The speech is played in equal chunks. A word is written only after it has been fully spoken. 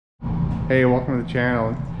Hey, welcome to the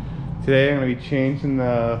channel. Today I'm going to be changing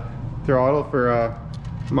the throttle for a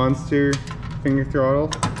Munster finger throttle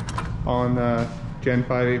on the Gen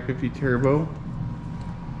 5 850 Turbo.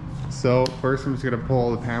 So first I'm just going to pull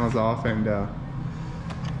all the panels off, and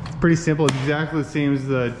it's pretty simple. It's exactly the same as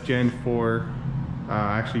the Gen 4.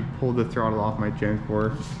 I actually pulled the throttle off my Gen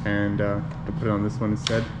 4 and to put it on this one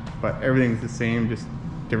instead. But everything's the same, just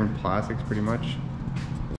different plastics pretty much.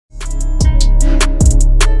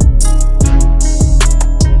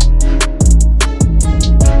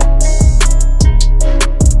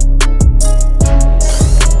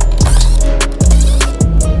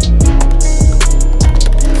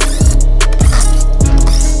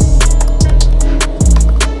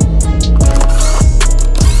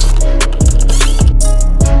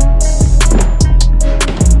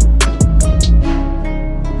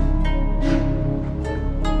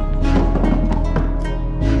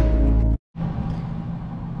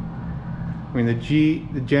 I mean,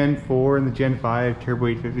 the Gen 4 and the Gen 5 Turbo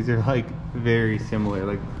 850s are like very similar,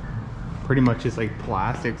 like pretty much just like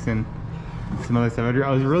plastics and some other stuff.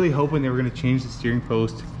 I was really hoping they were going to change the steering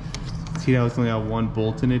post. See how it's only got one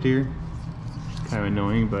bolt in it here? Kind of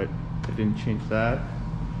annoying, but they didn't change that.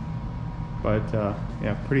 But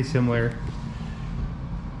yeah, pretty similar.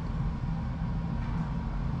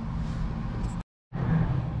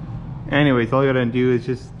 Anyways, all you gotta do is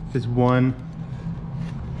just this one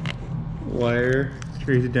wire,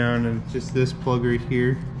 trace it down, and just this plug right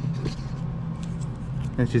here.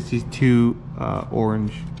 It's just these two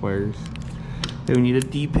orange wires. Then we need a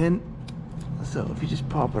D pin, so if you just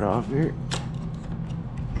pop it off here.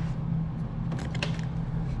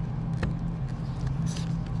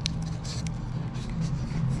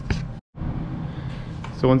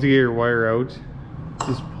 So once you get your wire out,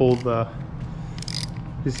 just pull the,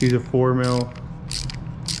 just use a 4mm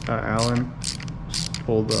Allen, just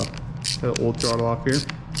pull the old throttle off here.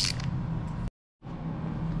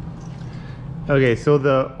 Okay, so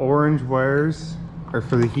the orange wires are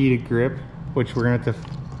for the heated grip, which we're gonna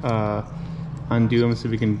have to undo them so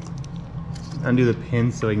we can undo the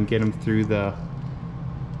pins so I can get them through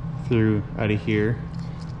out of here.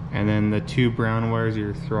 And then the two brown wires are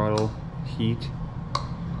your throttle heat.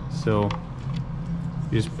 So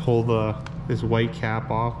you just pull this white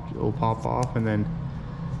cap off, it'll pop off, and then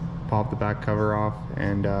pop the back cover off.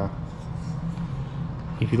 And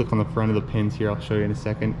if you look on the front of the pins here, I'll show you in a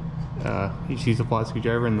second, you just use a flat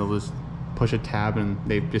screwdriver and they'll just push a tab and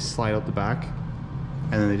they just slide out the back,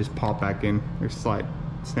 and then they just pop back in, or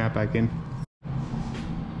snap back in.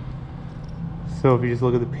 So if you just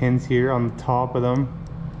look at the pins here on the top of them,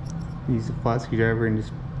 use a flat screwdriver and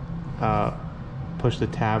just push the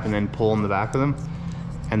tab and then pull in the back of them,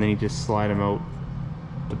 and then you just slide them out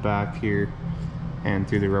the back here and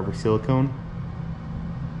through the rubber silicone.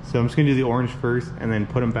 So I'm just gonna do the orange first and then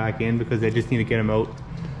put them back in, because I just need to get them out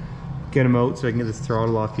so I can get this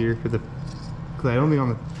throttle off here for the, because I don't think on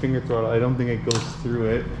the finger throttle, I don't think it goes through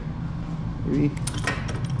it. Maybe?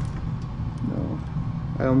 No,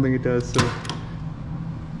 I don't think it does. So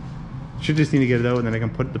should just need to get it out, and then I can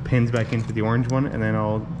put the pins back in for the orange one, and then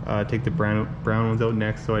I'll take the brown ones out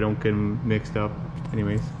next so I don't get them mixed up.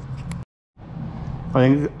 Anyways,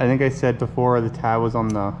 I think I said before the tab was on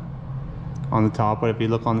the top, but if you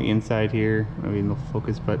look on the inside here, I mean, they'll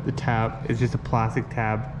focus, but the tab is just a plastic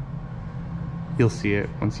tab. You'll see it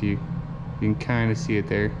once you can kind of see it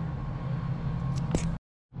there.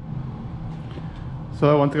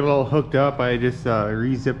 So once I got it all hooked up, I just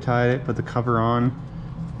re-zip tied it, put the cover on,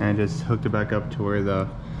 and just hooked it back up to where the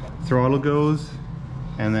throttle goes.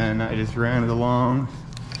 And then I just ran it along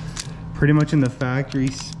pretty much in the factory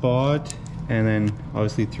spot, and then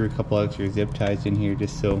obviously threw a couple extra zip ties in here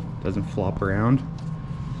just so it doesn't flop around.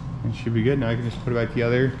 And it should be good. Now I can just put it back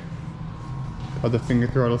together. Got the finger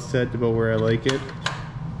throttle set about where I like it.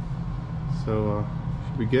 So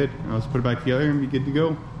should be good. I'll just put it back together and be good to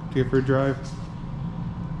go. Take it for a drive.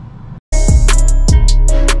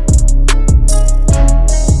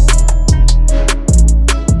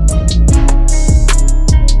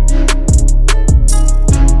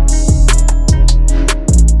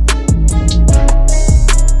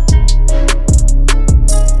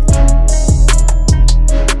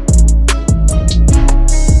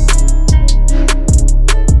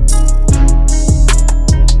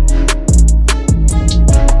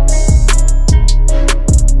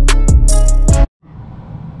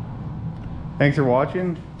 Thanks for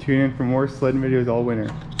watching. Tune in for more sledding videos all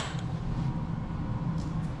winter.